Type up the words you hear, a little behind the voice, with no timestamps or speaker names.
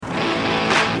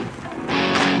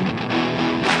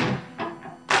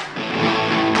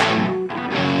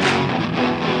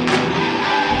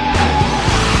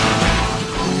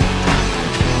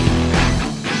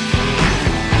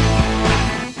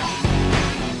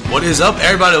What is up,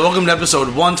 everybody? Welcome to episode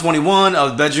 121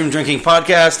 of Bedroom Drinking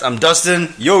Podcast. I'm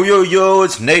Dustin. Yo,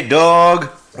 it's Nate Dogg.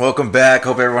 Welcome back.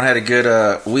 Hope everyone had a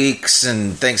good weeks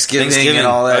and Thanksgiving and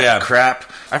all that crap.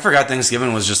 I forgot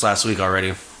Thanksgiving was just last week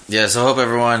already. Yeah, so I hope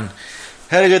everyone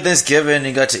had a good Thanksgiving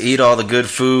and got to eat all the good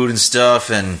food and stuff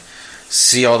and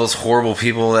see all those horrible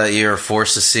people that you're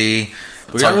forced to see.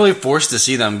 We're not really forced to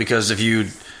see them because if you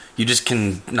just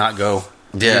can not go.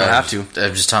 Yeah, you don't have to.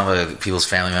 I'm just talking about people's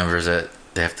family members that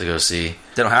they have to go see.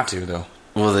 They don't have to, though.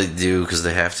 Well, they do because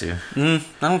they have to. I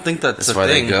don't think that's why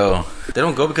thing. They go. They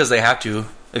don't go because they have to.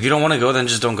 If you don't want to go, then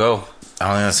just don't go. I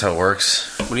don't think that's how it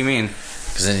works. What do you mean?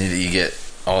 Because then you get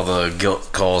all the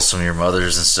guilt calls from your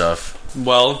mothers and stuff.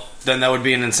 Well, then that would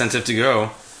be an incentive to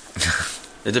go.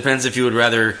 It depends if you would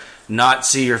rather not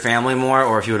see your family more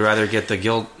or if you would rather get the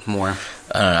guilt more.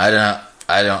 I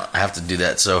don't have to do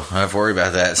that, so I don't have to worry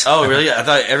about that. Oh, really? I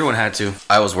thought everyone had to.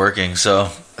 I was working, so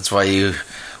that's why you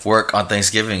work on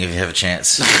Thanksgiving if you have a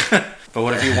chance. But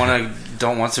what if you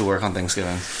don't want to work on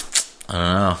Thanksgiving?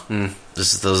 I don't know.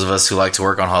 Just those of us who like to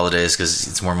work on holidays because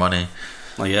it's more money.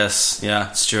 Well, yes. Yeah,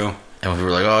 it's true. And we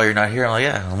were like, oh, you're not here? I'm like,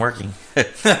 yeah, I'm working.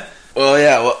 Well,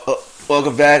 yeah,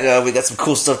 welcome back. We got some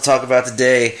cool stuff to talk about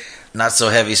today. Not so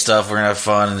heavy stuff. We're going to have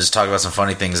fun and just talk about some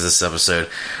funny things this episode.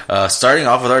 Starting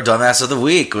off with our dumbass of the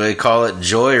week. We call it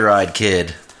Joyride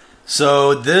Kid.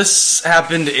 So this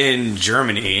happened in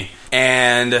Germany,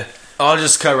 and I'll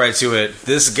just cut right to it.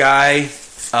 This guy,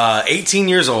 18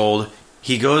 years old,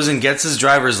 he goes and gets his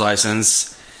driver's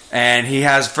license, and he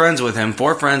has friends with him,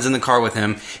 4 friends in the car with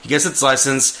him. He gets his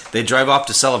license. They drive off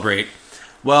to celebrate.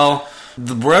 Well,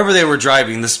 wherever they were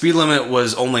driving, the speed limit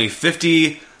was only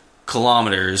 50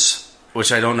 kilometers,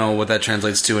 which I don't know what that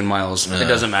translates to in miles. It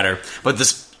doesn't matter. But the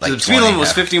speed limit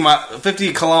was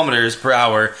 50 kilometers per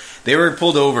hour. They were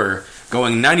pulled over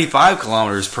going 95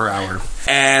 kilometers per hour.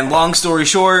 And long story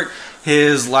short,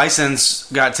 his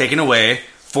license got taken away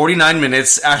 49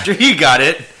 minutes after he got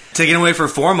it. Taken away for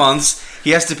 4 months.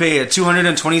 He has to pay a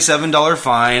 $227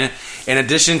 fine. In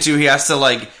addition to, he has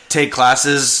to take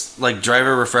classes, like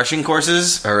driver refreshing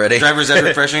courses. Already? Driver's ed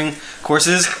refreshing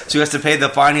courses. So he has to pay the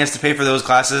fine. He has to pay for those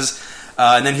classes.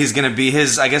 And then he's going to be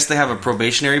I guess they have a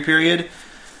probationary period,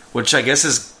 which I guess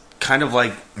is kind of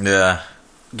like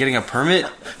getting a permit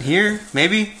here,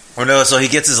 maybe? Or no, so he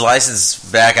gets his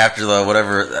license back after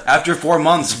After 4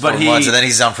 months. And then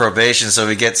he's on probation, so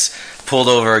he gets pulled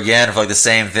over again for the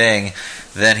same thing.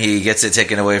 Then he gets it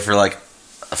taken away for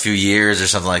a few years or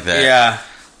something like that. Yeah.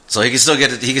 So he can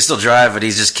still drive, but he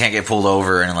just can't get pulled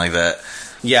over or anything like that.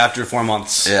 Yeah, after 4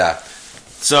 months. Yeah.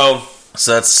 So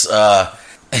that's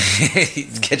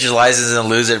get your license and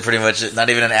lose it pretty much not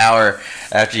even an hour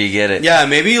after you get it. Yeah,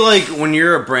 maybe when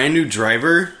you're a brand new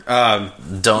driver,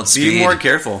 don't speed. Be more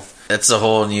careful. That's a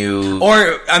whole new.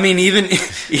 Or I mean, even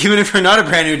if you're not a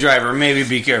brand new driver, maybe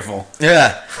be careful.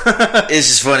 Yeah, it's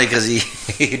just funny because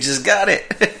he just got it.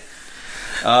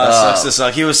 Sucks to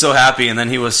suck. He was so happy, and then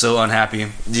he was so unhappy.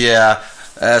 Yeah,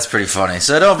 that's pretty funny.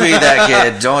 So don't be that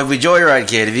kid. Don't be Joyride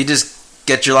Kid. If you just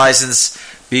get your license,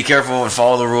 be careful and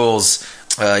follow the rules.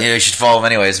 You should follow them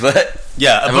anyways. But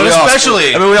yeah, but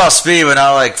especially we all speed, but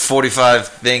not 45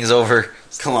 things over.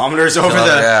 Kilometers over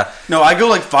Yeah. No, I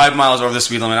go 5 miles over the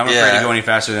speed limit. I'm afraid to go any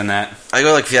faster than that. I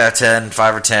go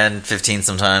 5 or 10, 15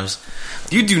 sometimes.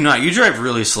 You do not. You drive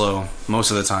really slow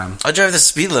most of the time. I drive the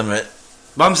speed limit.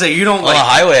 But I'm saying you don't on the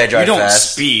highway. I drive fast. You don't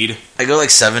speed. I go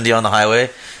 70 on the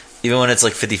highway, even when it's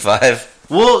 55.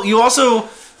 Well, you also.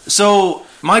 So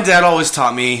my dad always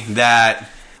taught me that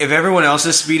if everyone else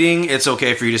is speeding, it's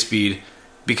okay for you to speed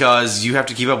because you have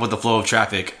to keep up with the flow of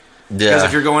traffic. Yeah. Because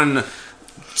if you're going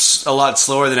a lot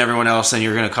slower than everyone else, then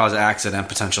you're going to cause an accident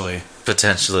potentially.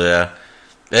 Potentially, yeah.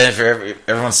 And if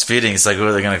everyone's speeding, it's what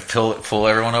are they going to pull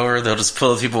everyone over? They'll just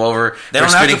pull people over. They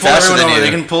don't have to pull everyone over. They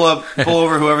can pull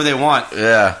over whoever they want.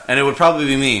 Yeah, and it would probably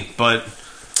be me, but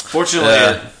fortunately,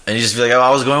 and you just be I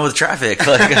was going with traffic.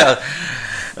 I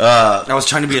was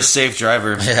trying to be a safe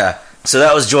driver. Yeah. So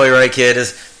that was Joyride Kid,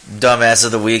 dumbass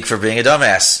of the week for being a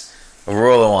dumbass, a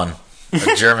royal one,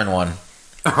 a German one.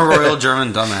 A royal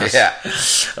German dumbass.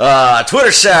 Yeah.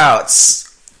 Twitter shouts.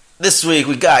 This week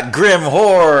we got Grim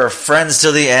Horror, Friends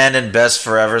to the End, and Best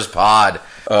Forever's Pod.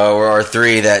 Were our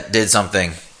 3 that did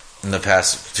something in the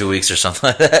past 2 weeks or something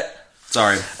like that.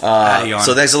 Sorry.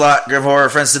 So thanks a lot, Grim Horror,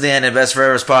 Friends to the End, and Best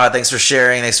Forever's Pod. Thanks for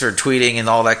sharing. Thanks for tweeting and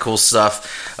all that cool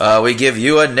stuff. We give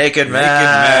you a Naked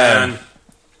Man.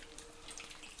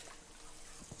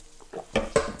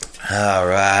 All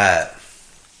right.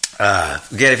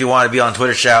 Again, if you want to be on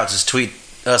Twitter shout, just tweet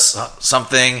us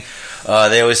something.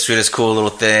 They always tweet us cool little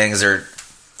things or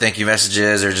thank you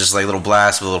messages or just like little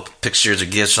blasts with little pictures or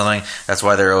gifts or something. That's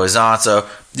why they're always on. So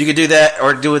you can do that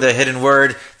or do with a hidden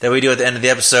word that we do at the end of the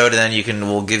episode, and then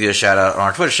we'll give you a shout out on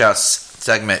our Twitter Shouts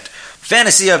segment.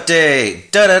 Fantasy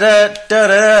update. Da da da da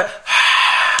da.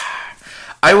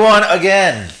 I won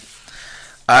again.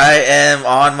 I am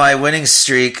on my winning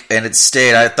streak, and it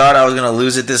stayed. I thought I was going to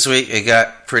lose it this week. It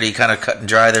got pretty kind of cut and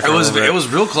dry there for a little bit. It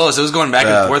was real close. It was going back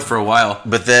and forth for a while.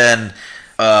 But then,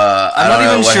 I'm not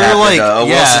even sure, happened.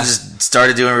 Wilson just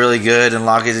started doing really good, and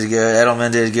Lockett did good.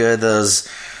 Edelman did good.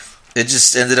 It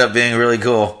just ended up being really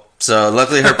cool. So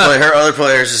luckily, her other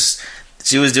players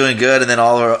she was doing good, and then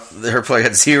all her player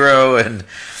had 0, and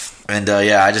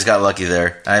I just got lucky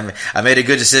there. I made a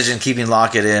good decision keeping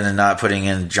Lockett in and not putting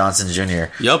in Johnson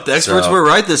Jr. Yep, the experts were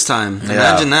right this time.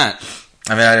 Imagine that.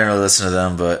 I mean, I didn't really listen to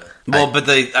them, but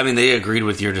they agreed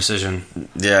with your decision.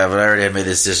 Yeah, but I already had made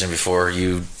the decision before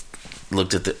you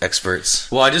looked at the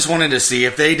experts. Well, I just wanted to see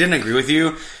if they didn't agree with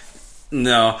you.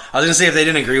 No, I was going to say if they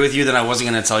didn't agree with you, then I wasn't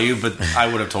going to tell you, but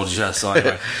I would have told you that. So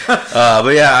anyway,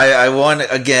 but yeah, I won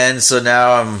again. So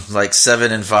now I'm like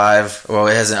 7-5. Well,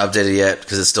 it hasn't updated yet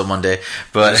because it's still Monday.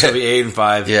 But it's going to be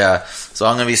 8-5. Yeah, so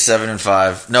I'm going to be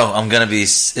 7-5. No, I'm going to be.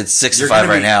 It's 6-5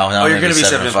 right now. No, you're going to be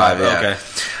 7-5. Yeah.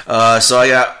 Okay. So I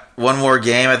got one more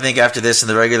game, I think, after this in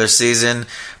the regular season.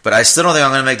 But I still don't think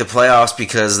I'm going to make the playoffs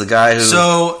because the guy who.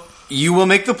 So you will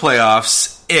make the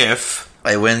playoffs if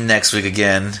I win next week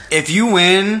again. If you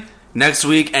win next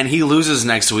week and he loses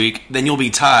next week, then you'll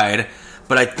be tied.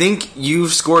 But I think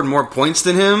you've scored more points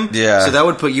than him. Yeah. So that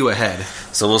would put you ahead.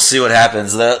 So we'll see what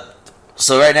happens.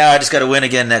 So right now I just got to win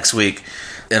again next week.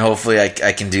 And hopefully I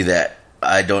can do that.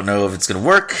 I don't know if it's going to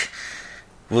work.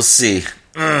 We'll see.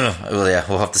 Well, yeah,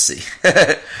 we'll have to see.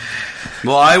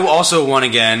 Well, I also won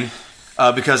again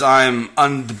because I'm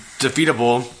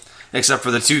undefeatable except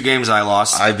for the 2 games I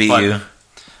lost. I beat you.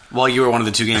 Well, you were one of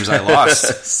the 2 games I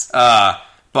lost.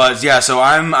 But yeah, so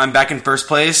I'm back in first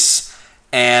place,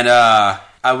 and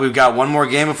we've got one more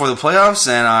game before the playoffs,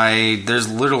 and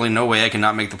there's literally no way I can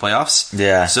not make the playoffs.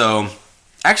 Yeah. So,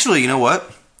 actually, you know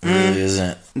what? There really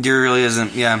isn't. There really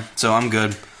isn't, yeah. So I'm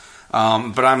good.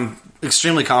 But I'm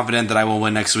extremely confident that I will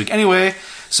win next week anyway,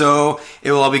 so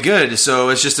it will all be good. So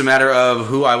it's just a matter of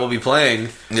who I will be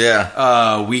playing.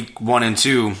 Yeah. Week 1 and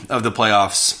 2 of the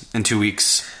playoffs in 2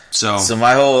 weeks. So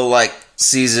my whole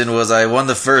season was I won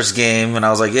the first game and I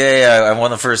was like, yeah, I won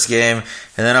the first game, and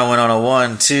then I went on a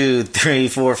 1, 2, 3,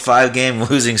 4, 5 game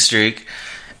losing streak,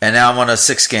 and now I'm on a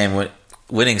 6 game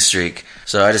winning streak.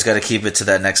 So I just got to keep it to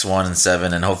that next 1 and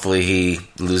 7, and hopefully he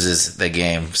loses the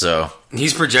game. So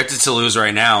he's projected to lose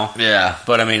right now. Yeah,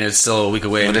 but I mean it's still a week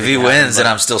away. But if he wins, then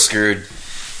I'm still screwed.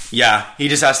 Yeah, he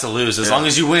just has to lose. As long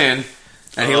as you win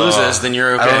and he loses, then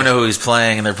you're okay. I don't know who he's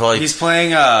playing, and they're probably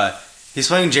He's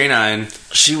playing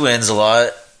J9. She wins a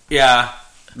lot. Yeah.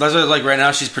 That's what, right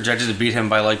now she's projected to beat him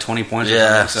by 20 points.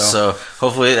 Yeah, or something, so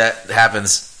hopefully that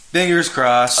happens. Fingers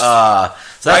crossed.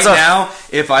 So right now,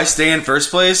 if I stay in first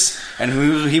place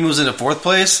and he moves into 4th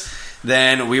place,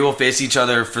 then we will face each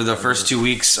other for the first 2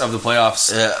 weeks of the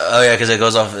playoffs. Yeah. Oh yeah, because it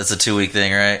goes off. It's a 2-week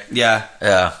thing, right? Yeah.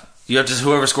 Yeah. You have to.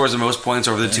 Whoever scores the most points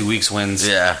over the 2 weeks wins.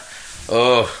 Yeah.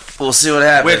 Oh, we'll see what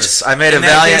happens. Which I made a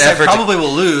valiant effort. I probably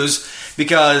will lose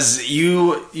because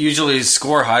you usually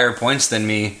score higher points than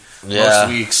me most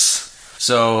weeks.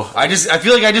 So I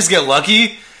feel like I just get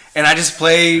lucky, and I just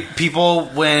play people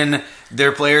when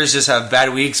their players just have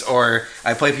bad weeks, or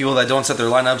I play people that don't set their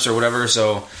lineups or whatever.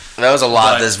 So that was a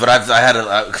lot of this, but I had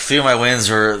a few of my wins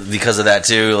were because of that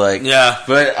too.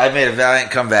 But I made a valiant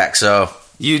comeback. So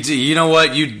you know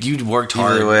what, you worked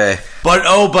hard. Either way,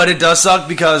 but it does suck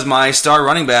because my star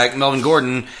running back Melvin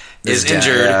Gordon is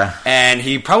injured, and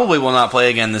he probably will not play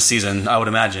again this season, I would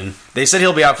imagine. They said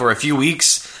he'll be out for a few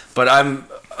weeks, but I'm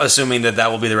assuming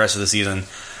that will be the rest of the season.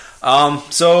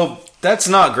 So that's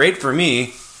not great for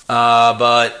me,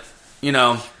 but,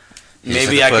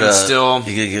 maybe I can still...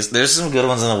 There's some good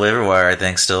ones on the waiver wire, I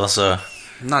think, still, so...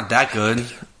 Not that good.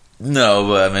 No,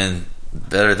 but, I mean,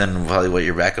 better than probably what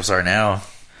your backups are now.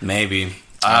 Maybe.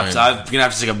 I'm going to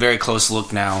have to take a very close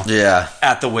look now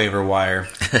at the waiver wire.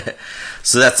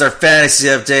 So that's our fantasy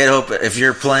update. Hope if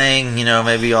you're playing,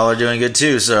 maybe y'all are doing good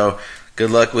too. So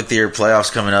good luck with your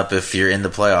playoffs coming up if you're in the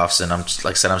playoffs. And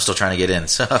like I said, I'm still trying to get in.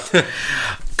 So a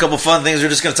couple fun things. We're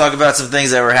just going to talk about some things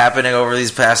that were happening over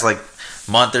these past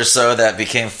month or so that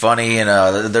became funny, and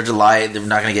they're delight. They're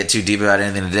not going to get too deep about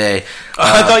anything today.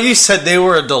 I thought you said they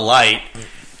were a delight,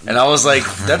 and I was like,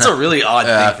 that's a really odd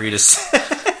thing for you to say.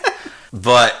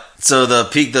 But so the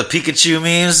Pikachu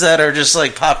memes that are just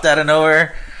popped out of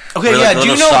nowhere. Okay, Like, do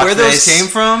you know where those came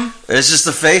from? It's just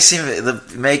the face he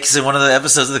makes in one of the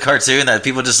episodes of the cartoon that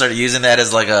people just started using that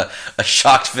as like a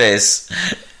shocked face.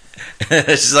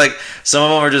 It's just like some of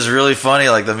them are just really funny,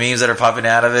 like the memes that are popping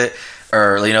out of it,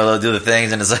 or they'll do the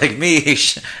things and it's like me.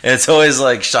 And it's always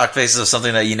like shocked faces of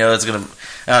something that it's gonna.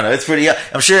 I don't know. It's pretty.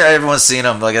 I'm sure everyone's seen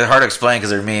them. Like, it's hard to explain because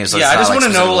they're memes. So I just want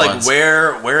to know like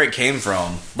where it came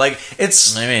from. Like,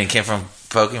 it's. I mean, it came from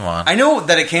Pokemon. I know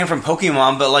that it came from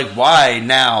Pokemon, but like, why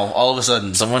now? All of a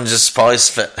sudden, someone just probably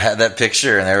had that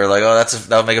picture and they were like, "Oh,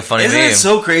 that'll make a funny meme." Isn't it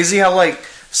so crazy how like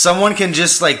someone can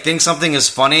just like think something is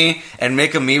funny and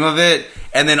make a meme of it,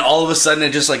 and then all of a sudden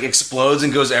it just like explodes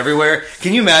and goes everywhere?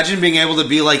 Can you imagine being able to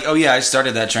be like, "Oh yeah, I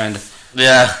started that trend."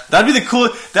 Yeah, that'd be the cool.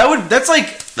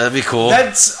 That'd be cool.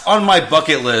 That's on my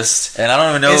bucket list. And I don't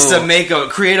even know is to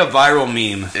create a viral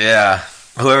meme. Yeah,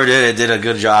 whoever did a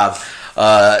good job.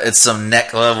 It's some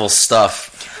neck level stuff.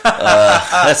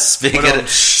 Speaking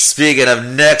of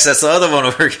necks, that's the other one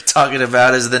we're talking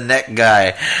about is the neck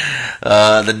guy,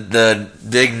 the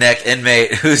big neck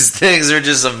inmate whose things are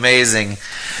just amazing,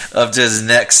 up to his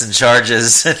necks and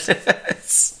charges.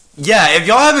 Yeah, if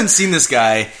y'all haven't seen this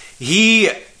guy,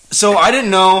 so I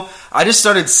didn't know. I just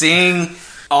started seeing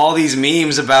all these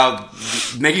memes about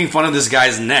making fun of this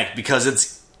guy's neck because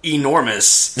it's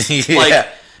enormous. Yeah. Like,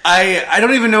 I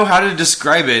don't even know how to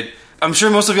describe it. I'm sure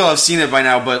most of y'all have seen it by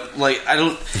now, but like I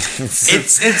don't.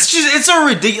 It's a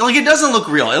ridiculous. Like, it doesn't look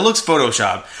real. It looks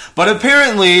Photoshop. But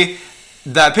apparently,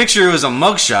 that picture was a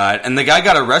mugshot, and the guy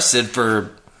got arrested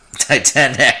for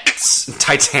Titanic.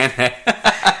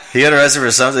 He got arrested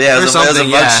for something. Yeah, it was a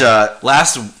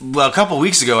mugshot. A couple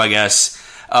weeks ago, I guess.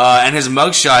 And his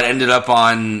mugshot ended up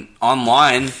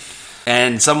online,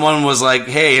 and someone was like,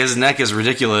 "Hey, his neck is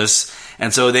ridiculous,"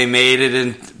 and so they made it,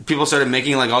 and people started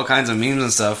making like all kinds of memes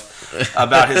and stuff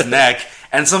about his neck,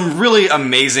 and some really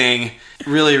amazing,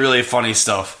 really really funny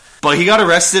stuff. But he got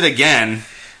arrested again,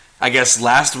 I guess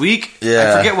last week.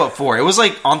 Yeah, I forget what for. It was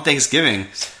like on Thanksgiving,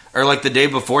 or like the day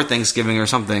before Thanksgiving, or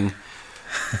something.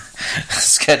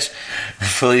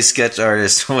 Police sketch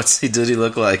artist. What's he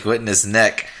look like? Witness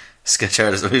neck. Sketch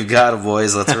artist. We've got him,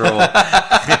 boys. Let's roll.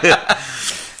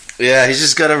 Yeah, he's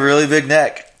just got a really big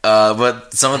neck.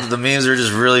 But some of the memes are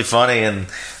just really funny, and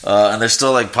they're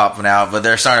still like popping out, but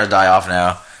they're starting to die off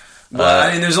now. Well,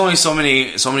 I mean, there's only so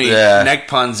many neck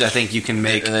puns I think you can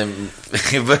make.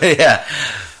 But yeah,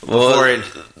 well, it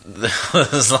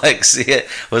was like,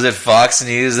 was it Fox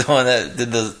News the one that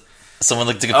did the? Someone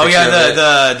took a picture. Oh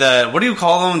yeah, the what do you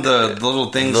call them? The little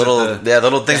things. The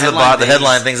little things at the bottom. The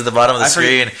headline things at the bottom of the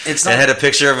screen. It had a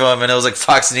picture of him, and it was like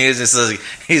Fox News. And it says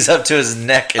he's up to his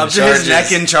neck in charges. Up to his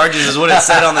neck in charges is what it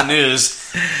said on the news.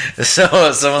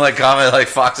 So someone like commented like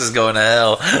Fox is going to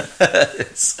hell.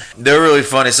 They're really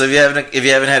funny. So if you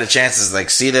haven't had a chance to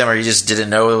like see them, or you just didn't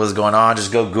know what was going on,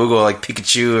 just go Google like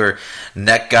Pikachu or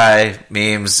neck guy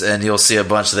memes, and you'll see a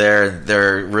bunch there.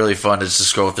 They're really fun to just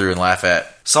scroll through and laugh at.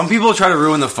 Some people try to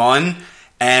ruin the fun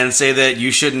and say that you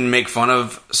shouldn't make fun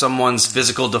of someone's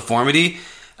physical deformity.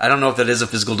 I don't know if that is a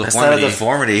physical deformity. That's not a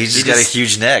deformity. He's just got a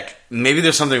huge neck. Maybe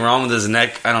there's something wrong with his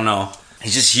neck. I don't know.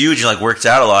 He's just huge and like works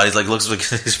out a lot. He's like looks like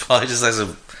he's probably just like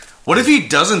some. What if he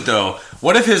doesn't though?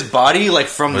 What if his body, like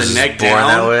from the neck down,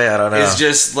 that way? I don't know. Is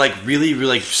just like really,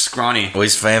 really scrawny? Well,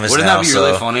 he's famous. Wouldn't that be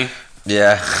really funny?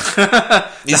 Yeah,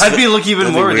 that'd look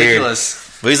even more ridiculous.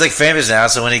 But he's like famous now,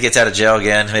 so when he gets out of jail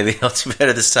again, maybe he'll do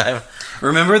better this time.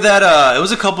 Remember that? It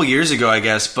was a couple years ago, I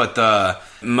guess, but the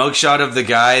mugshot of the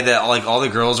guy that like all the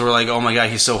girls were like, "Oh my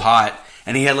god, he's so hot,"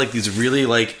 and he had like these really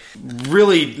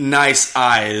nice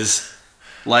eyes.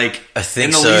 Like, I think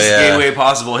in the so, least gay way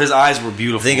possible. His eyes were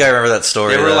beautiful. I think I remember that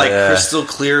story. They were like crystal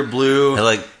clear blue,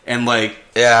 and like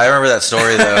yeah, I remember that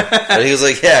story though. But he was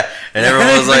like, yeah, and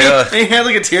everyone was like, oh. He had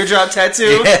like a teardrop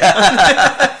tattoo.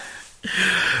 Yeah.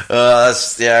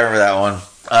 I remember that one.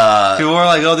 People were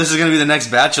like, "Oh, this is gonna be the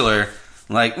next Bachelor."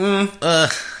 I'm like,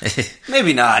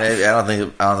 maybe not. Maybe, I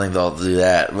don't think they'll do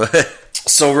that. But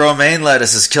so romaine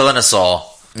lettuce is killing us all.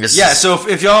 So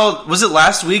if y'all, was it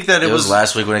last week that it was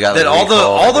last week when it got that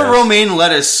all the romaine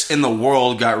lettuce in the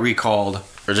world got recalled,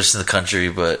 or just in the country,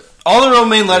 but all the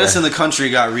romaine lettuce in the country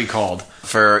got recalled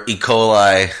for E.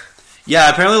 coli. Yeah,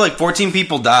 apparently like 14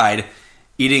 people died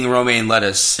eating romaine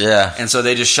lettuce. Yeah, and so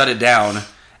they just shut it down,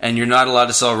 and you're not allowed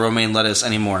to sell romaine lettuce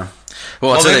anymore.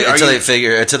 Well, until they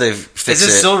fix it. Is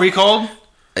it still recalled?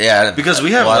 Yeah, because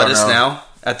we have lettuce now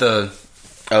at the.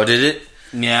 Oh, did it?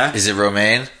 Yeah. Is it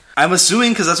romaine? I'm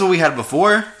assuming because that's what we had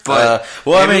before. But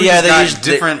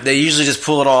they usually just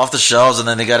pull it off the shelves, and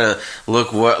then they gotta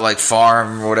look what like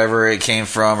farm or whatever it came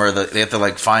from, or they have to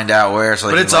like find out where. So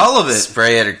but it's all of it.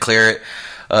 Spray it or clear it.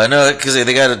 No, because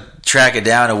they got to track it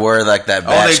down to where like that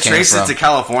batch they came traced from. it to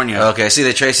California. Okay, see,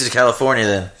 they traced it to California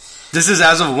then. This is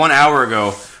as of 1 hour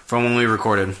ago from when we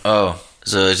recorded. Oh,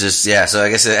 so it's just So I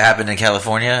guess it happened in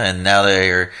California, and now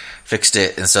they fixed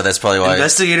it, and so that's probably why.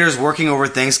 Investigators working over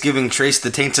Thanksgiving traced the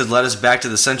tainted lettuce back to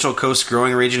the Central Coast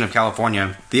growing region of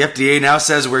California. The FDA now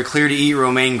says we're clear to eat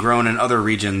romaine grown in other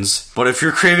regions. But if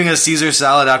you're craving a Caesar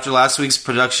salad after last week's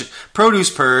produce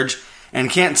purge and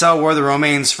can't tell where the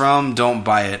romaine's from, don't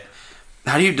buy it.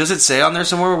 Does it say on there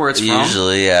somewhere where it's from?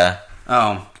 Usually, yeah.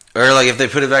 Oh. Or like if they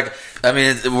put it back. I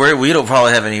mean, we don't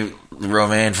probably have any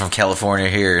romaine from California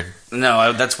here.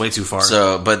 No, that's way too far.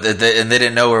 So, but they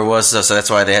didn't know where it was, so that's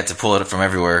why they had to pull it from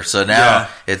everywhere. So now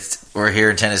we're here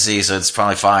in Tennessee, so it's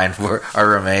probably fine for our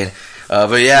romaine.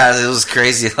 But yeah, it was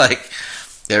crazy. Like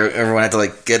everyone had to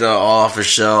like get it all off their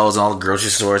shelves, and all the grocery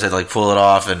stores had to like pull it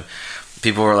off, and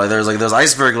people were like, "There's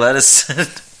iceberg lettuce."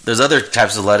 There's other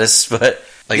types of lettuce, but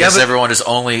I guess everyone just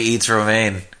only eats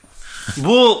romaine.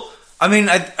 Well, I mean,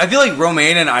 I feel like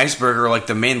romaine and iceberg are like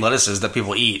the main lettuces that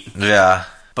people eat. Yeah.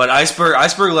 But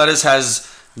iceberg lettuce has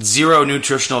zero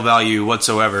nutritional value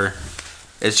whatsoever.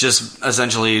 It's just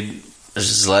essentially... It's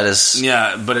just lettuce.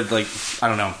 Yeah, but it I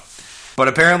don't know. But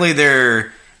apparently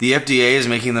the FDA is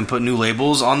making them put new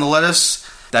labels on the lettuce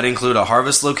that include a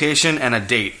harvest location and a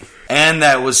date. And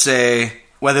that would say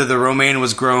whether the romaine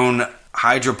was grown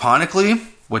hydroponically,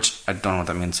 which I don't know what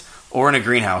that means, or in a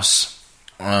greenhouse.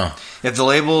 Oh.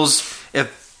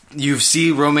 If you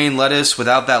see romaine lettuce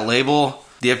without that label,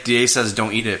 the FDA says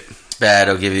don't eat it. Bad,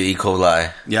 it'll give you E.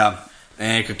 coli. Yeah,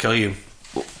 and it could kill you.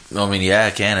 I mean, yeah,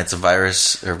 it can. It's a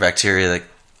virus or bacteria that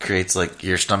creates like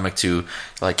your stomach to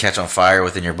like catch on fire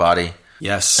within your body.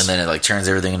 Yes. And then it like turns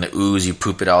everything into ooze. You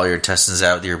poop it all your intestines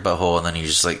out your butthole, and then you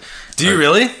just like... Do you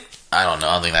really? I don't know.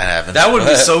 I don't think that happens. That would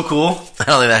be so cool. I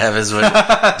don't think that happens,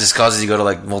 but it just causes you to go to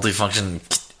like multifunction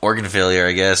organ failure,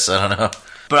 I guess. I don't know.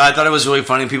 But I thought it was really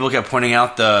funny. People kept pointing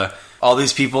out all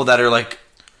these people that are like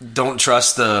don't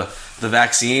trust the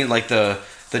vaccine, like the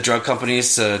drug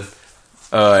companies to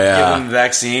give them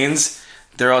vaccines.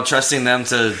 They're all trusting them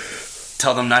to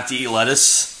tell them not to eat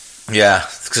lettuce. Yeah,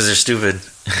 because they're stupid.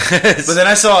 But then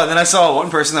I saw one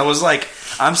person that was like,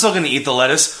 I'm still going to eat the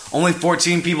lettuce. Only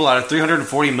 14 people out of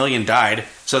 340 million died,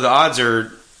 so the odds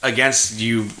are against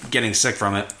you getting sick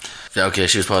from it. Yeah, okay,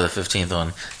 she was probably the 15th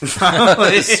one.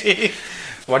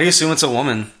 Why do you assume it's a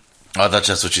woman? Oh, I thought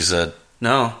that's what you said.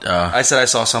 No, I said I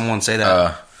saw someone say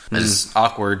that. It's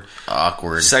awkward.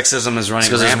 Awkward. Sexism is running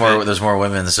because rampant. there's more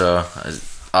women, so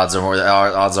odds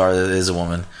are it is a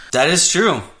woman. That is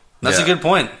true. That's a good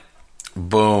point.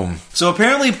 Boom. So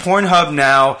apparently Pornhub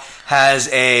now has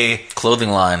a clothing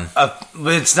line.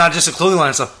 It's not just a clothing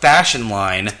line, it's a fashion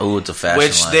line. Oh, it's a fashion line.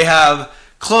 Which they have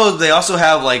clothes, they also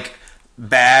have like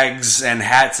bags and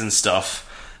hats and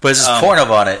stuff. But it's just Pornhub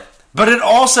on it. But it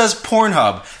all says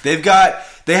Pornhub.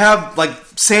 They have like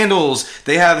sandals,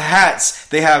 they have hats,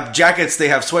 they have jackets, they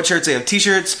have sweatshirts, they have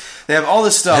t-shirts, they have all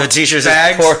this stuff. The t-shirts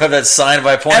bags, Pornhub that's signed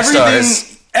by porn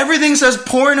stars. Everything says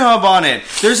Pornhub on it.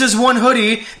 There's this one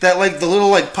hoodie that like the little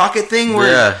like pocket thing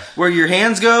where your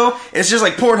hands go. It's just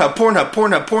like Pornhub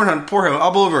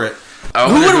all over it.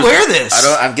 Who would wear this?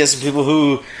 I'm guessing people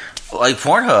who like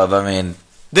Pornhub. I mean,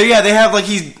 they have like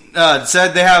he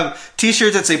said they have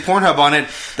T-shirts that say Pornhub on it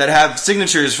that have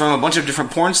signatures from a bunch of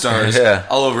different porn stars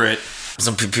all over it.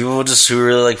 Some people just who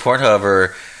really like Pornhub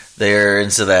or they're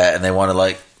into that and they want to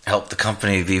like help the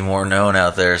company be more known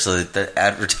out there, so they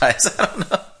advertise. I don't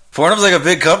know. Pornhub's like a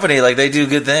big company; like they do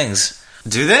good things.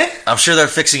 Do they? I'm sure they're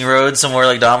fixing roads somewhere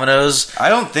like Domino's. I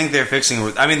don't think they're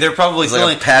fixing. I mean, they're probably filling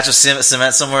like a patch of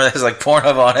cement somewhere that has like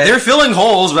Pornhub on it. They're filling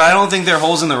holes, but I don't think they're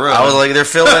holes in the road. I was like,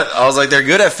 they're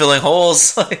good at filling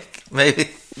holes. Like maybe.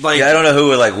 Like I don't know who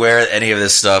would like wear any of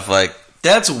this stuff. Like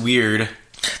that's weird.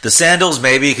 The sandals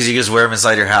maybe because you just wear them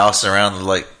inside your house around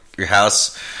like your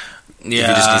house. Yeah,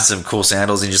 you just need some cool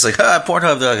sandals, and you're just like,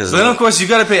 Pornhub. But then, of course, you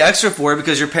got to pay extra for it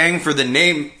because you're paying for the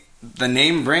name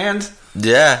brand.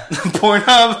 Yeah,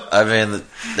 Pornhub. I mean,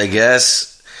 I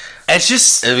guess it's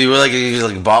just it'd be really like if you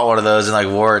like bought one of those and like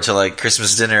wore it to like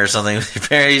Christmas dinner or something with your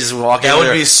parents. You just walk in. That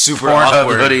would be super Pornhub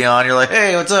awkward. Hoodie on. You're like,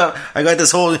 hey, what's up? I got this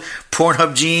whole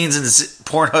Pornhub jeans and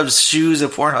Pornhub shoes, a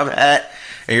Pornhub hat,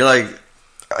 and you're like,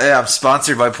 yeah, I'm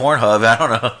sponsored by Pornhub. I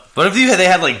don't know. But if they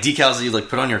had like decals that you like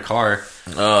put on your car.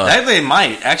 They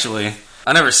might actually.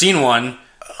 I never seen one,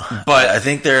 but I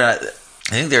think they're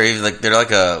even like they're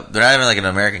not even like an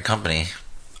American company.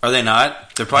 Are they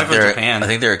not? They're probably from Japan. I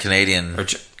think they're a Canadian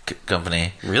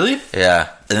company. Really? Yeah,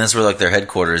 and that's where like their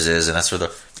headquarters is, and that's where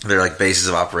their like bases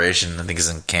of operation. I think is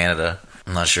in Canada.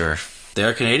 I'm not sure.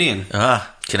 They're Canadian.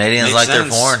 Canadians Makes like sense.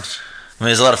 their porn. I mean,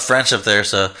 there's a lot of French up there,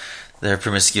 so they're a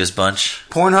promiscuous bunch.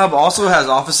 Pornhub also has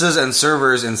offices and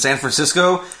servers in San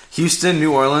Francisco, Houston,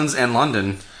 New Orleans, and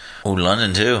London. Oh,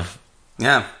 London, too.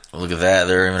 Yeah. Look at that.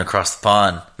 They're even across the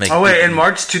pond. In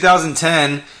March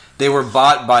 2010, they were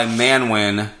bought by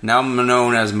Manwin, now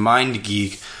known as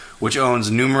MindGeek, which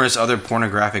owns numerous other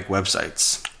pornographic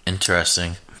websites.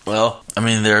 Interesting. Well, I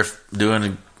mean, they're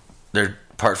doing their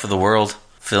part for the world,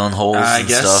 filling holes and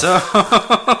stuff. I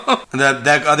guess so.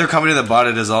 that other company that bought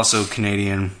it is also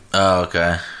Canadian. Oh,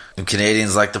 okay. And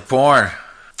Canadians like the porn.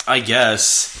 I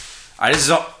guess. I just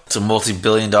don't... It's a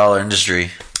multi-billion-dollar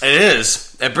industry. It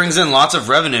is. It brings in lots of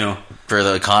revenue. For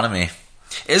the economy.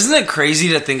 Isn't it crazy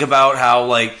to think about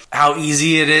how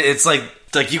easy it is? It's like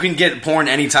you can get porn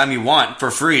anytime you want for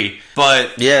free.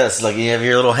 But yeah, it's like you have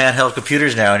your little handheld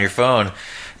computers now on your phone.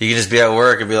 You can just be at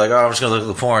work and be like, oh, I'm just going to look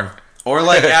at the porn. Or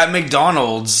like at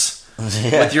McDonald's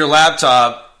with your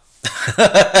laptop.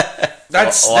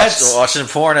 That's watching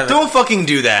porn. Don't fucking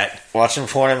do that. Watching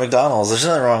porn at McDonald's. There's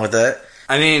nothing wrong with that.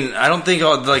 I mean, I don't think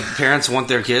parents want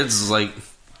their kids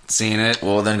seeing it.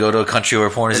 Well, then go to a country where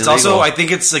porn is It's illegal. also, I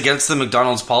think it's against the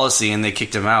McDonald's policy, and they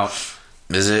kicked him out.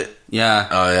 Is it? Yeah.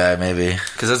 Oh yeah, maybe.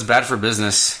 Because that's bad for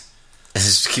business. It's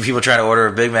just keep people trying to order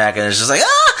a Big Mac, and it's just like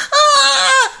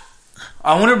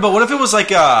I wonder, but what if it was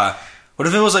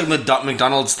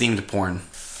McDonald's themed porn?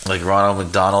 Like Ronald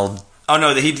McDonald. Oh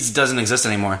no, he just doesn't exist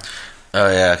anymore. Oh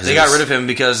yeah, they got rid of him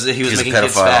because he was making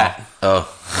kids fat. Oh,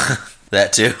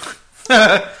 that too.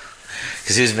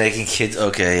 Because he was making kids.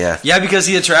 Okay, yeah. Yeah, because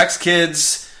he attracts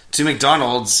kids to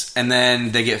McDonald's and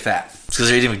then they get fat. It's because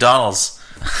they're eating McDonald's.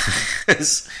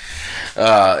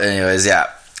 Anyways, yeah.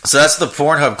 So that's the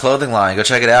Pornhub clothing line. Go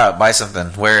check it out. Buy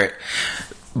something. Wear it.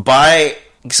 Buy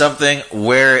something,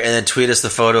 wear it, and then tweet us the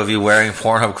photo of you wearing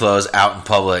Pornhub clothes out in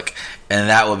public, and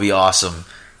that would be awesome.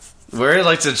 Wear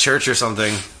it to church or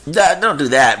something. Don't do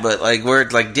that, but wear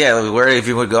it wear it if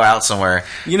you would go out somewhere.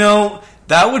 You know,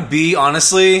 that would be,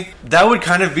 honestly, that would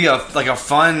kind of be a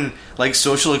fun,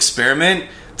 social experiment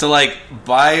to,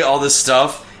 buy all this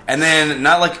stuff, and then,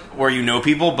 not, where you know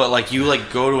people, but, you,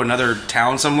 go to another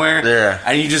town somewhere, yeah,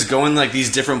 and you just go in,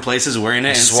 these different places wearing it,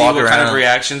 and see what kind of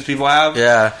reactions people have.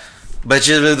 Yeah. But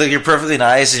you're perfectly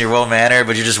nice and you're well-mannered,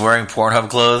 but you're just wearing Pornhub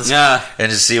clothes. Yeah.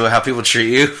 And just see how people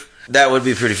treat you. That would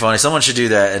be pretty funny. Someone should do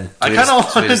that. And I kind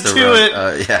of want to do it.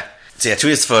 Yeah. So yeah,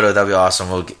 tweet us the photo. That'd be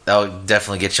awesome. That'll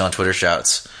definitely get you on Twitter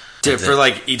shouts.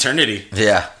 For eternity.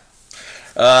 Yeah.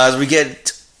 As we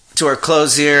get to our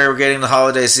close here, we're getting the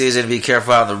holiday season. Be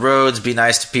careful out on the roads. Be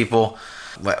nice to people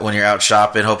when you're out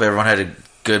shopping. Hope everyone had a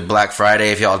good Black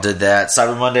Friday if y'all did that.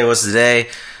 Cyber Monday was today.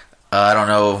 I don't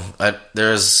know.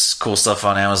 There's cool stuff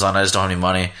on Amazon. I just don't have any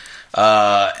money.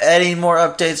 Any more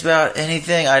updates about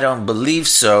anything? I don't believe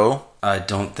so. I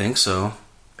don't think so.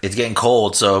 It's getting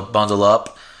cold, so bundle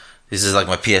up. This is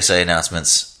my PSA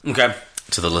announcements. Okay.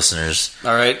 To the listeners.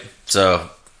 All right. So,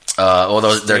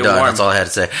 they're done. Warm. That's all I had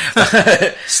to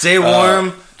say. Stay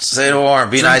warm. Stay warm.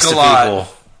 Be nice to people.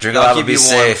 Drink a lot, but be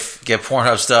safe. Get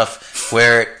Pornhub stuff.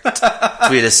 Wear it.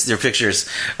 Tweet us your pictures.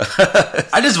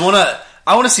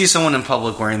 I want to see someone in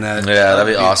public wearing that. Yeah,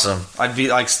 that'd be awesome. I'd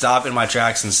be stop in my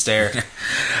tracks and stare.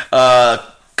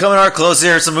 Coming our close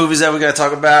here, some movies that we got to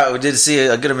talk about. We did see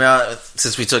a good amount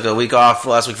since we took a week off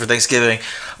last week for Thanksgiving.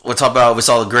 We saw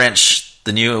The Grinch,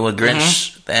 the new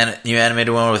Grinch, the new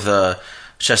animated one with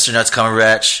Chester Nuts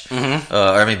Cumberbatch.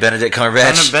 Benedict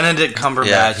Cumberbatch. Benedict Cumberbatch.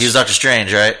 Yeah, he was Doctor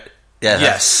Strange, right? Yeah.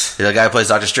 Yes. The guy who plays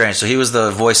Doctor Strange. So he was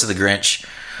the voice of the Grinch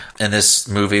in this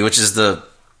movie, which is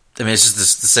it's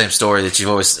just the same story that you've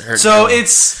always heard. So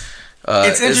it's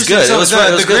interesting. Good. So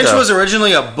the Grinch good, was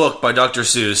originally a book by Dr.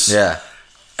 Seuss. Yeah.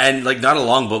 And not a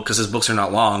long book because his books are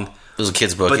not long. It was a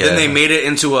kid's book. But then they made it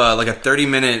into a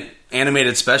 30-minute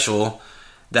animated special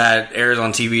that airs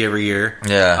on TV every year.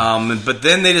 Yeah. But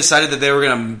then they decided that they were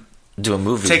going to do a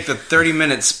movie. Take the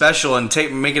 30-minute special and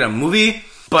make it a movie.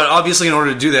 But obviously, in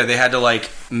order to do that, they had to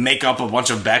make up a bunch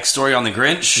of backstory on the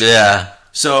Grinch. Yeah.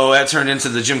 So that turned into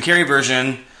the Jim Carrey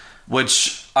version,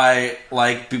 which I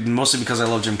like mostly because I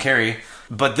love Jim Carrey.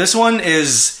 But this one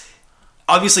is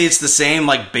obviously it's the same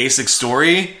basic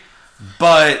story,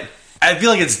 but I feel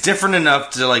like it's different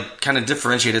enough to kind of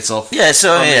differentiate itself. Yeah,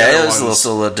 so it was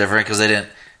a little different because they didn't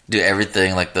do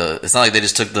everything it's not like they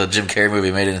just took the Jim Carrey movie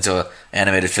and made it into an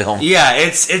animated film. Yeah,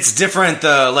 it's different.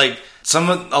 A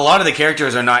lot of the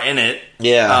characters are not in it.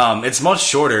 Yeah, it's much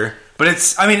shorter, but it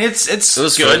was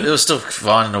good. Fun. It was still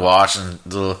fun to watch and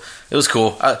it was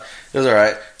cool. It was all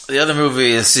right. The other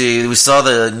movie, we saw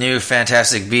the new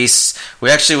Fantastic Beasts. We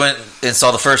actually went and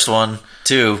saw the first one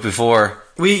too before.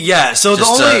 So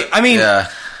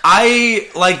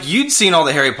You'd seen all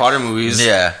the Harry Potter movies.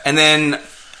 Yeah. And then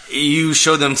you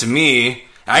showed them to me.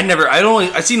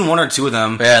 I'd seen one or two of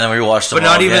them. Yeah, and then we watched them but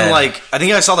not again. even I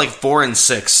think I saw 4 and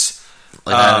 6.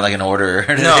 Not even in order or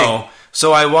anything. No.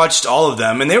 So I watched all of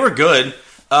them and they were good.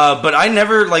 But I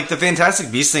never, the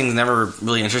Fantastic Beasts things never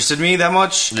really interested me that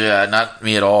much. Yeah, not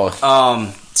me at all.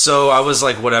 So I was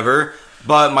like, whatever.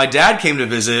 But my dad came to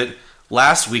visit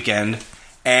last weekend,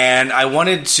 and I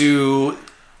wanted to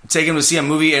take him to see a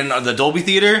movie in the Dolby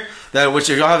Theater, which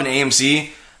if y'all have an AMC,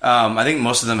 I think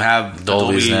most of them have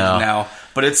Dolby's Dolby now.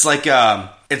 But it's like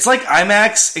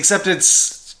IMAX, except the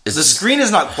screen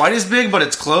is not quite as big, but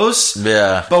it's close.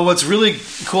 Yeah. But what's really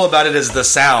cool about it is the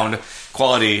sound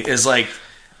quality is I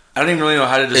don't even really know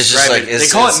how to describe it. They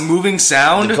call it moving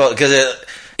sound because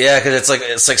it's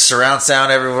like surround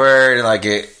sound everywhere,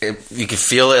 and you can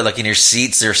feel it in your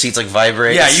seats. Your seats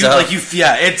vibrate. Yeah,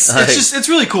 it's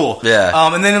really cool.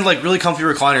 Yeah, and then really comfy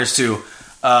recliners too.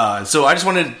 So I just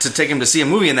wanted to take him to see a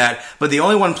movie in that, but the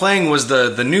only one playing was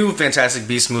the new Fantastic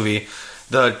Beasts movie,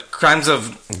 The Crimes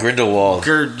of Grindelwald.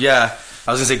 Yeah,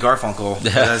 I was gonna say Garfunkel.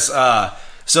 Yeah.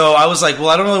 So I was like, well,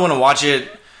 I don't really want to watch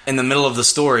it in the middle of the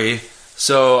story.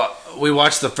 So we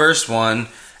watched the first one,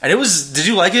 and it was. Did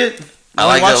you like it? I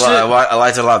liked it a lot. I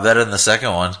liked it a lot better than the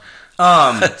second one.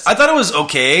 I thought it was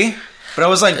okay, but I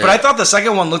was like, but I thought the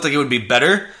second one looked like it would be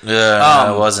better. Yeah,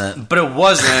 no, it wasn't. But it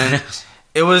wasn't.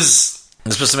 It was.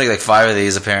 They're supposed to make 5 of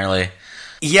these, apparently.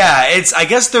 Yeah, I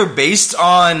guess they're based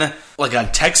on a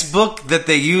textbook that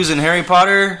they use in Harry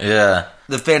Potter. Yeah.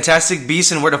 The Fantastic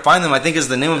Beasts and Where to Find Them, I think, is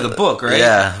the name of the book, right?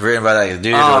 Yeah, written by that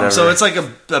dude or whatever. So it's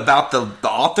about the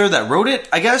author that wrote it,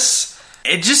 I guess.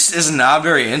 It just is not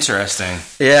very interesting.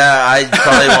 Yeah, I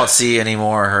probably won't see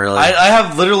anymore, really. I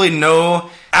have literally no...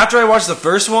 After I watched the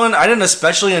first one, I didn't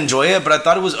especially enjoy it, but I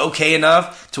thought it was okay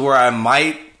enough to where I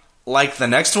might like the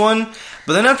next one.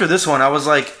 But then after this one, I was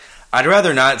like, I'd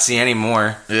rather not see any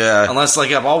more. Yeah. Unless,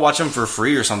 I'll watch them for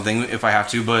free or something if I have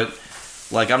to, but...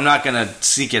 I'm not gonna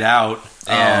seek it out.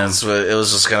 And it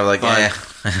was just kind of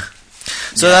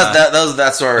So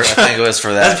that's where I think it was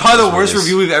for that. That's probably the worst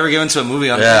review we've ever given to a movie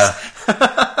on this.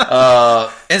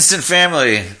 Instant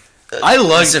Family. I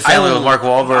love Instant Family with Mark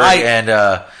Wahlberg and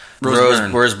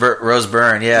Rose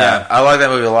Byrne. Yeah, I like that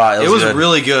movie a lot. It was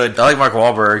really good. I like Mark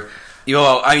Wahlberg.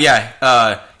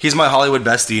 He's my Hollywood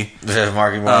bestie.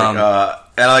 Mark.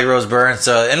 And I like Rose Byrne,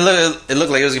 it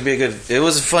looked like it was gonna be it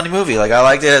was a funny movie. I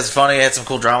liked it. It was funny. It had some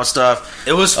cool drama stuff.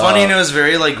 It was funny and it was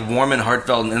very warm and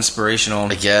heartfelt and inspirational.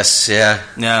 I guess, yeah.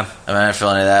 Yeah. I didn't feel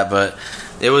any of that, but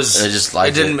it was. I just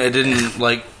liked it. It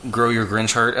didn't grow your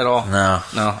Grinch heart at all. No.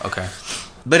 Okay.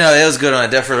 But no, it was good. I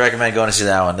definitely recommend going to see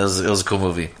that one. It was a cool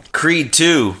movie. Creed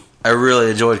 2. I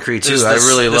really enjoyed Creed 2. I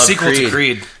really loved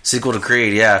Creed. Sequel to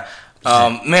Creed. Yeah.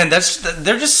 Man,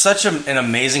 they're just such an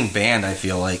amazing band. I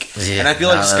feel like, and I feel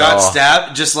like Scott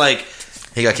Stapp just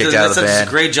he got kicked out of the band. Does a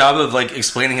great job of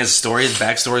explaining his story. His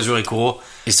backstory is really cool.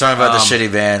 He's talking about the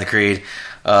shitty band Creed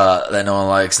that no one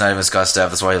likes. Not even Scott Stapp.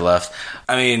 That's why he left.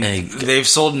 I mean, they've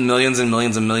sold millions and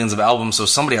millions and millions of albums, so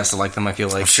somebody has to like them. I feel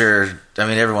like. I'm sure. I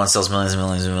mean, everyone sells millions and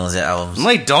millions and millions of albums. No,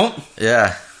 they don't.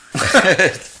 Yeah.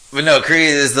 But no, Creed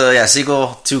is the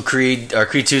sequel to Creed, or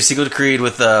Creed 2 sequel to Creed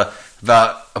with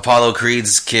about Apollo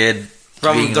Creed's kid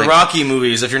from the Rocky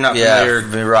movies. If you're not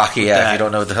familiar, Rocky. Yeah, if you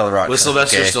don't know what the hell the Rocky with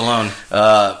Sylvester Stallone.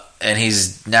 And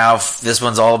he's now this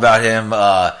one's all about him,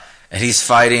 and he's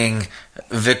fighting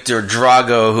Victor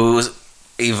Drago, who's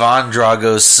Ivan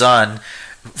Drago's son.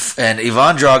 And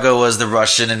Ivan Drago was the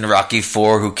Russian in Rocky IV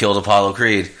who killed Apollo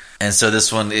Creed. And so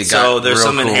this one, there's some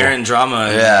cool. inherent drama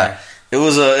in yeah. there. It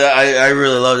was I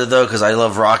really loved it though because I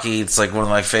love Rocky. It's one of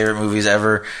my favorite movies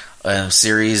ever,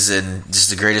 series, and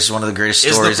just one of the greatest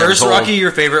stories ever told. Is the first Rocky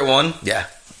your favorite one? Yeah.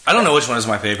 I don't know which one is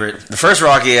my favorite. The first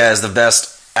Rocky is the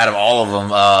best out of all of them.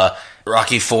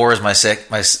 Rocky IV is my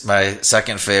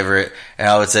second favorite, and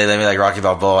I would say maybe Rocky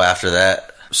Balboa after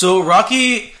that. So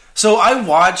Rocky. So I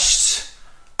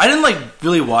didn't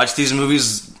really watch these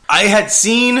movies. I had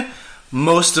seen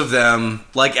most of them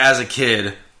as a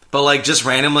kid, but just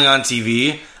randomly on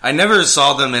TV. I never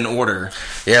saw them in order.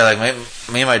 Yeah,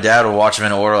 me and my dad would watch them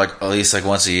in order at least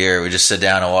once a year. We just sit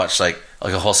down and watch a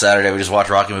whole Saturday. We just watch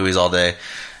Rocky movies all day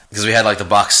because we had the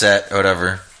box set or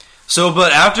whatever. So,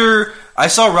 but after I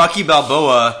saw Rocky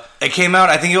Balboa, it came out.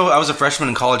 I think I was a freshman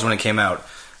in college when it came out,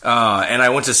 and I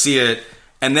went to see it.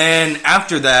 And then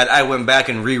after that, I went back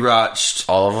and rewatched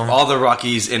all of them, all the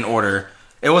Rockies in order.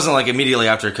 It wasn't immediately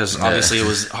after because obviously it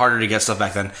was harder to get stuff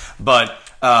back then. But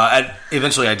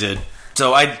eventually I did.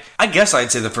 So I guess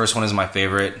I'd say the first one is my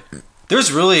favorite.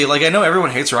 There's really I know everyone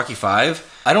hates Rocky V.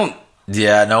 I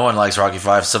Yeah, no one likes Rocky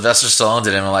 5. Sylvester Stallone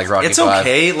didn't even like Rocky 5. It's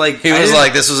okay. Like he was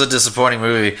like, this was a disappointing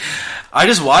movie. I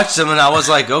just watched him and I was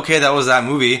like, okay, that was that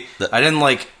movie. I didn't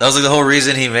like. That was like the whole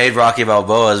reason he made Rocky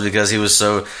Balboa is because he was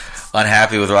so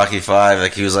unhappy with Rocky 5.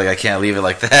 Like he was like, I can't leave it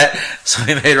like that. So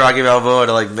he made Rocky Balboa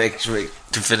to like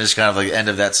to finish kind of like the end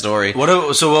of that story.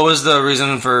 So what was the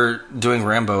reason for doing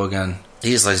Rambo again?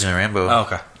 He just likes doing Rambo. Oh,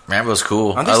 okay. Rambo's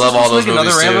cool. I love all those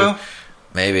movies too. Rambo?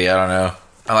 Maybe, I don't know.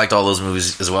 I liked all those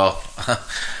movies as well.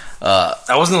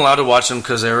 I wasn't allowed to watch them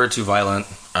because they were too violent.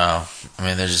 Oh, I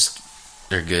mean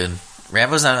they're good.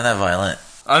 Rambo's not even that violent.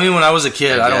 I mean, when I was a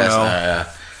kid, I don't know.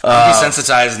 Yeah. I'm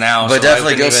desensitized now, but so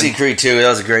definitely go see Creed 2. That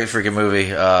was a great freaking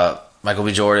movie. Michael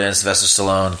B. Jordan, Sylvester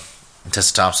Stallone, and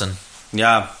Tessa Thompson.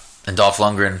 Yeah, and Dolph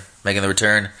Lundgren making the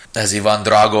return as Ivan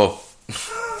Drago.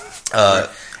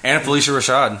 And Felicia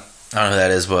Rashad. I don't know who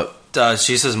that is, but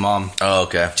she's his mom. Oh,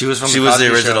 okay. She was from. She was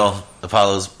the original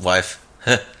Apollo's wife.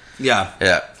 Yeah.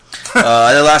 Yeah.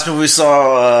 The last movie we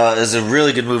saw is a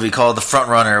really good movie called The Front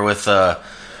Runner with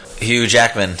Hugh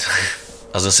Jackman.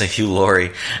 I was gonna say Hugh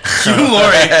Laurie. Hugh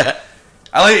Laurie.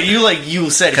 You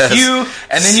said Hugh,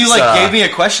 and then you gave me a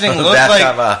questioning look.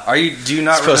 Do you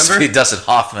not supposed remember? To be Dustin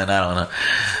Hoffman. I don't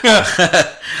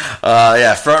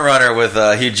know. Front Runner with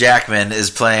Hugh Jackman is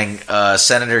playing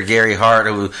Senator Gary Hart,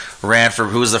 who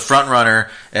was the front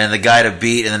runner and the guy to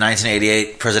beat in the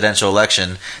 1988 presidential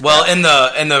election. Well, in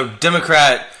the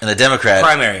Democrat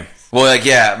primary.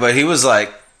 Well, but he was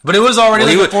like. But it was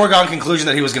already a foregone conclusion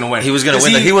that he was going to win. He was going to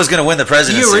win. He was going to win the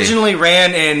presidency. He originally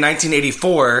ran in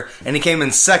 1984, and he came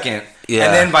in second. Yeah.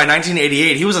 And then by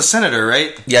 1988, he was a senator,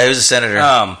 right? Yeah, he was a senator.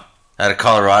 Out of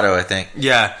Colorado, I think.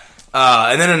 Yeah.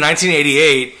 And then in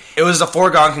 1988, it was a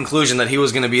foregone conclusion that he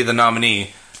was going to be the nominee.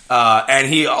 And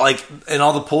he, in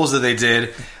all the polls that they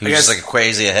did, he was just like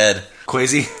crazy ahead.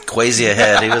 Crazy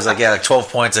ahead. He was like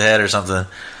 12 points ahead or something.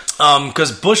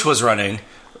 Because Bush was running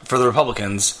for the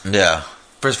Republicans. Yeah.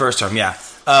 For his first term, yeah.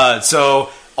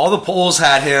 So all the polls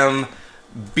had him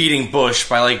beating Bush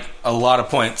by a lot of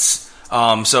points.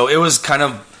 So it was kind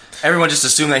of everyone just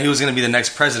assumed that he was going to be the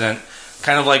next president,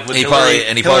 kind of like with Hillary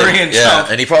and Trump.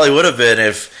 And he probably would have been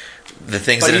if the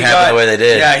things didn't happen the way they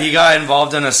did. Yeah, he got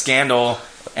involved in a scandal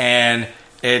and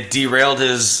it derailed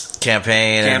his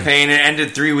campaign. It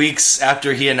ended 3 weeks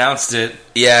after he announced it.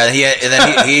 Yeah, and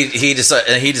then he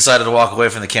decided to walk away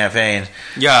from the campaign.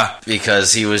 Yeah,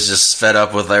 because he was just fed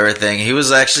up with everything. He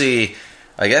was actually,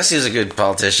 I guess, he was a good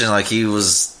politician.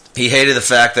 He hated the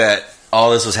fact that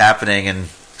all this was happening, and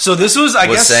so this was, I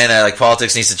guess, saying that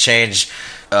politics needs to change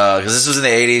because this was in the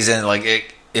 80s, and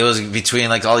it was between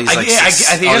all these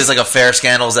affair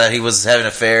scandals that he was having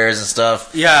affairs and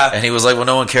stuff. Yeah, and he was like, well,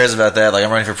 no one cares about that. I'm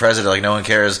running for president. No one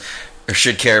cares or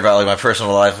should care about my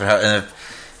personal life.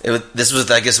 This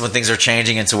was, I guess, when things are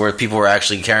changing into where people were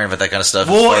actually caring about that kind of stuff.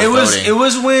 Well, it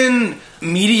was when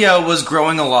media was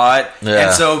growing a lot,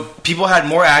 and so people had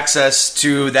more access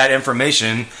to that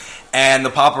information, and the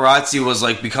paparazzi was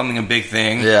becoming a big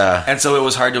thing. Yeah, and so it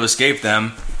was hard to escape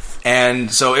them, and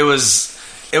so it was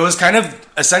kind of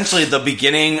essentially the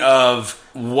beginning of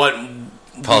what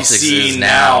politics we see is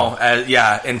now.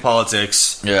 In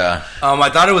politics. Yeah, I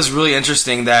thought it was really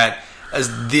interesting that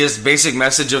this basic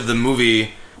message of the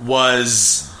movie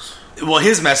was,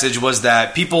 his message was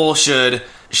that people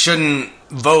shouldn't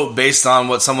vote based on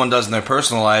what someone does in their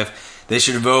personal life. They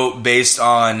should vote based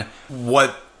on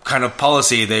what kind of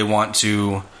policy they want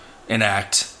to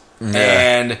enact. Yeah.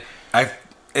 And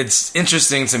it's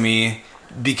interesting to me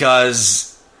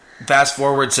because fast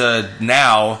forward to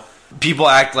now, people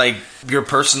act like your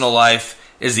personal life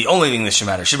is the only thing that should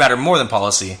matter. It should matter more than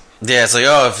policy. Yeah, it's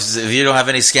if you don't have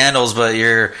any scandals, but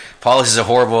your policies are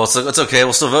horrible, it's okay.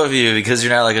 We'll still vote for you because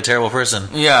you're not a terrible person.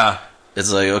 Yeah,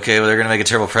 it's okay. Well, they're gonna make a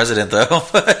terrible president though.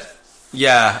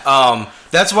 Yeah,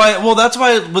 that's why. Well, that's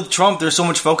why with Trump, there's so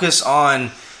much focus on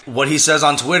what he says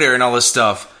on Twitter and all this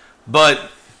stuff. But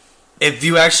if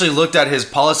you actually looked at his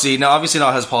policy, now obviously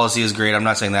not his policy is great. I'm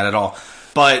not saying that at all.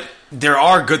 But there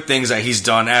are good things that he's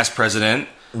done as president.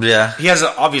 Yeah, he has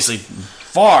obviously.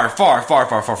 Far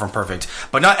from perfect.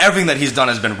 But not everything that he's done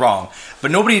has been wrong.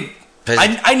 But nobody...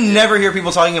 I never hear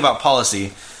people talking about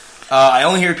policy. I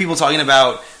only hear people talking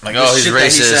about... he's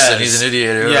racist and he's an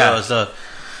idiot. Yeah.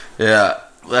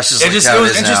 That's just it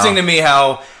was interesting to me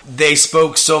how they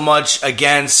spoke so much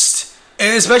against...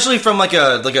 And especially from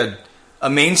a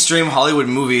mainstream Hollywood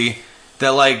movie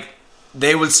that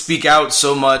they would speak out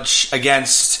so much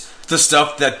against the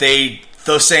stuff that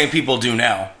those same people do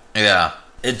now. Yeah.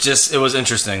 It was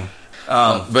interesting,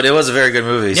 but it was a very good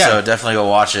movie. Yeah. So definitely go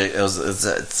watch it.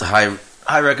 It's a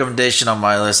high recommendation on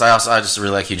my list. I just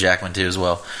really like Hugh Jackman too as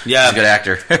well. Yeah, he's a good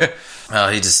actor. Oh,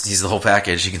 he's the whole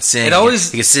package. He can sing. It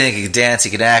always he can sing. He can dance. He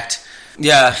can act.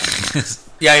 Yeah,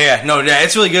 yeah. No, yeah,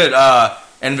 it's really good.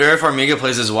 And Vera Farmiga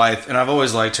plays his wife, and I've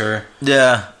always liked her.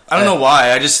 Yeah, I don't know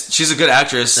why. She's a good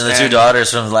actress. And the two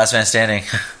daughters from The Last Man Standing.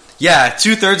 Yeah,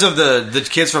 2/3 of the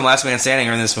kids from Last Man Standing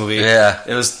are in this movie. Yeah,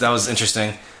 that was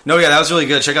interesting. No, yeah, that was really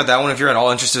good. Check out that one if you're at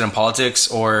all interested in politics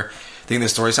or think the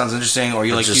story sounds interesting, or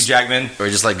you like Hugh Jackman, or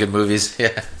you just like good movies.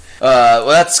 Yeah. Well,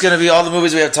 that's going to be all the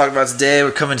movies we have to talk about today.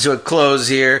 We're coming to a close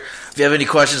here. If you have any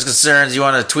questions, concerns, you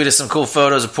want to tweet us some cool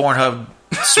photos of Pornhub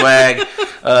swag,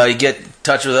 you get in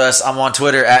touch with us. I'm on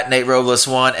Twitter at Nate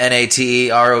Robles1,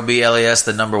 NateRobles,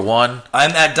 the number 1.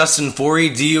 I'm at Dustin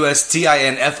Foree,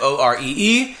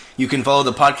 DustinForee. You can follow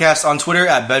the podcast on Twitter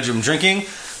at Bedroom Drinking,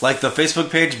 like the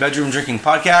Facebook page Bedroom Drinking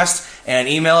Podcast, and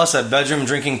email us at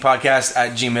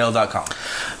bedroomdrinkingpodcast@gmail.com.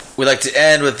 We like to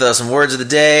end with some words of the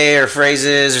day or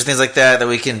phrases or things like that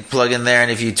we can plug in there. And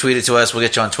if you tweet it to us, we'll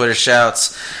get you on Twitter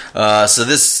shouts. So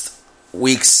this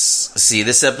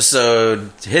episode,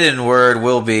 hidden word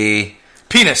will be...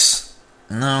 penis.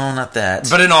 No, not that.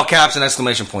 But in all caps and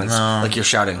exclamation points. No, like you're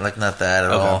shouting. Like not that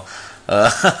at all.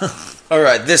 All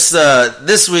right,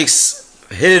 this week's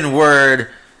hidden word,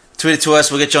 tweet it to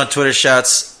us. We'll get you on Twitter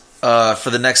shouts for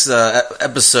the next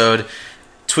episode.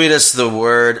 Tweet us the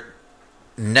word...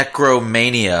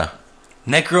 Necromania. I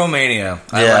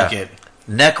like it.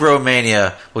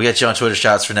 Necromania. We'll get you on Twitter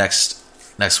shots for next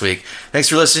week. Thanks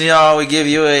for listening, y'all. We give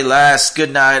you a last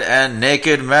good night and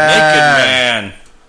Naked Man. Naked Man.